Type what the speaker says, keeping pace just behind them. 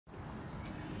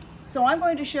So I'm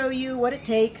going to show you what it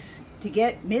takes to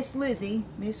get Miss Lizzy,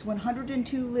 Miss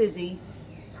 102 Lizzy,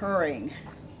 purring.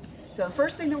 So the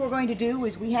first thing that we're going to do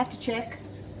is we have to check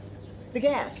the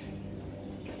gas.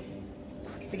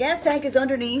 The gas tank is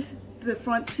underneath the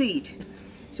front seat.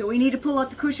 So we need to pull out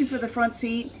the cushion for the front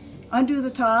seat, undo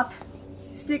the top,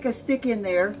 stick a stick in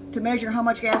there to measure how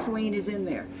much gasoline is in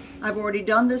there. I've already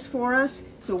done this for us,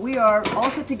 so we are all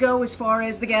set to go as far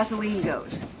as the gasoline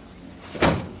goes.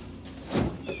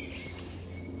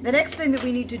 The next thing that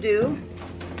we need to do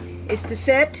is to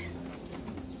set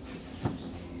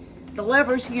the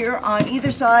levers here on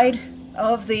either side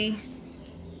of the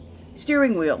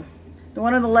steering wheel. The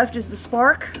one on the left is the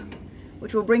spark,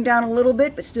 which will bring down a little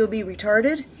bit but still be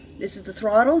retarded. This is the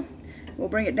throttle. We'll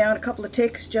bring it down a couple of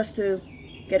ticks just to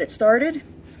get it started.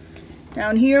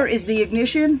 Down here is the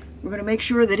ignition. We're going to make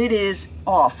sure that it is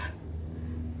off.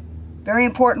 Very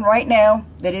important right now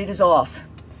that it is off.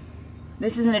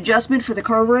 This is an adjustment for the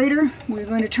carburetor. We're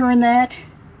going to turn that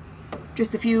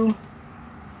just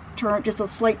a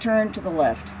slight turn to the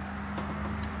left.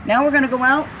 Now we're going to go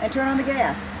out and turn on the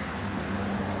gas.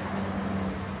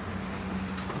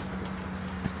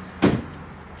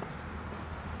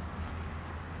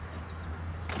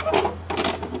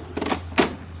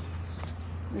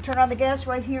 We turn on the gas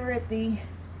right here at the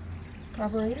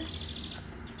carburetor.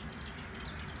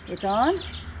 It's on.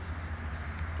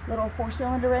 Little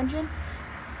 4-cylinder engine.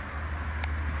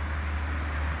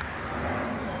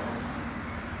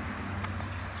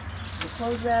 We'll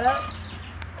close that up.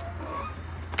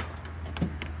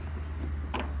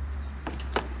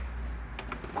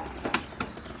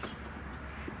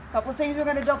 A couple of things we're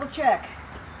going to double check.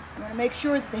 We're going to make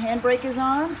sure that the handbrake is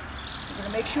on. We're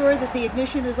going to make sure that the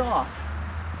ignition is off.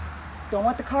 Don't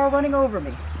want the car running over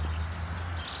me.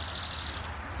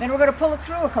 Then we're going to pull it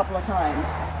through a couple of times.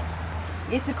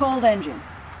 It's a cold engine.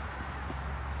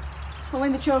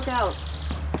 Pulling the choke out.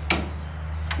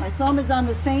 My thumb is on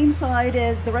the same side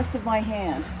as the rest of my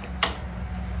hand.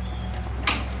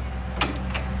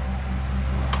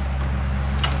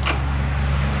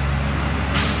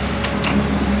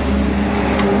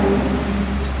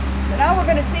 So now we're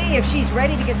going to see if she's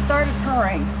ready to get started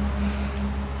purring.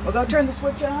 We'll go turn the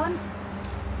switch on.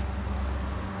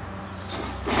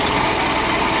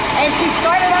 And she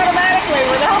started automatically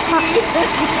without me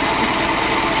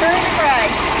turning the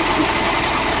crank.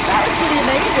 That was pretty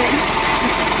amazing.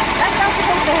 That's not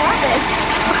supposed to happen.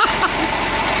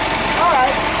 All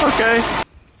right. Okay.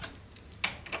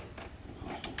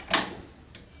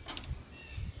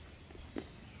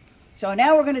 So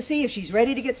now we're going to see if she's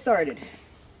ready to get started.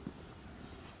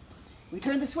 We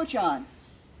turn the switch on.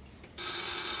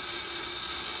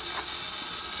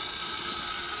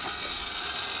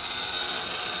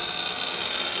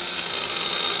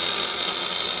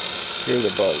 Hear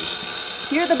the buzz.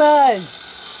 Hear the buzz.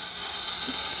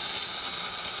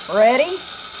 Ready?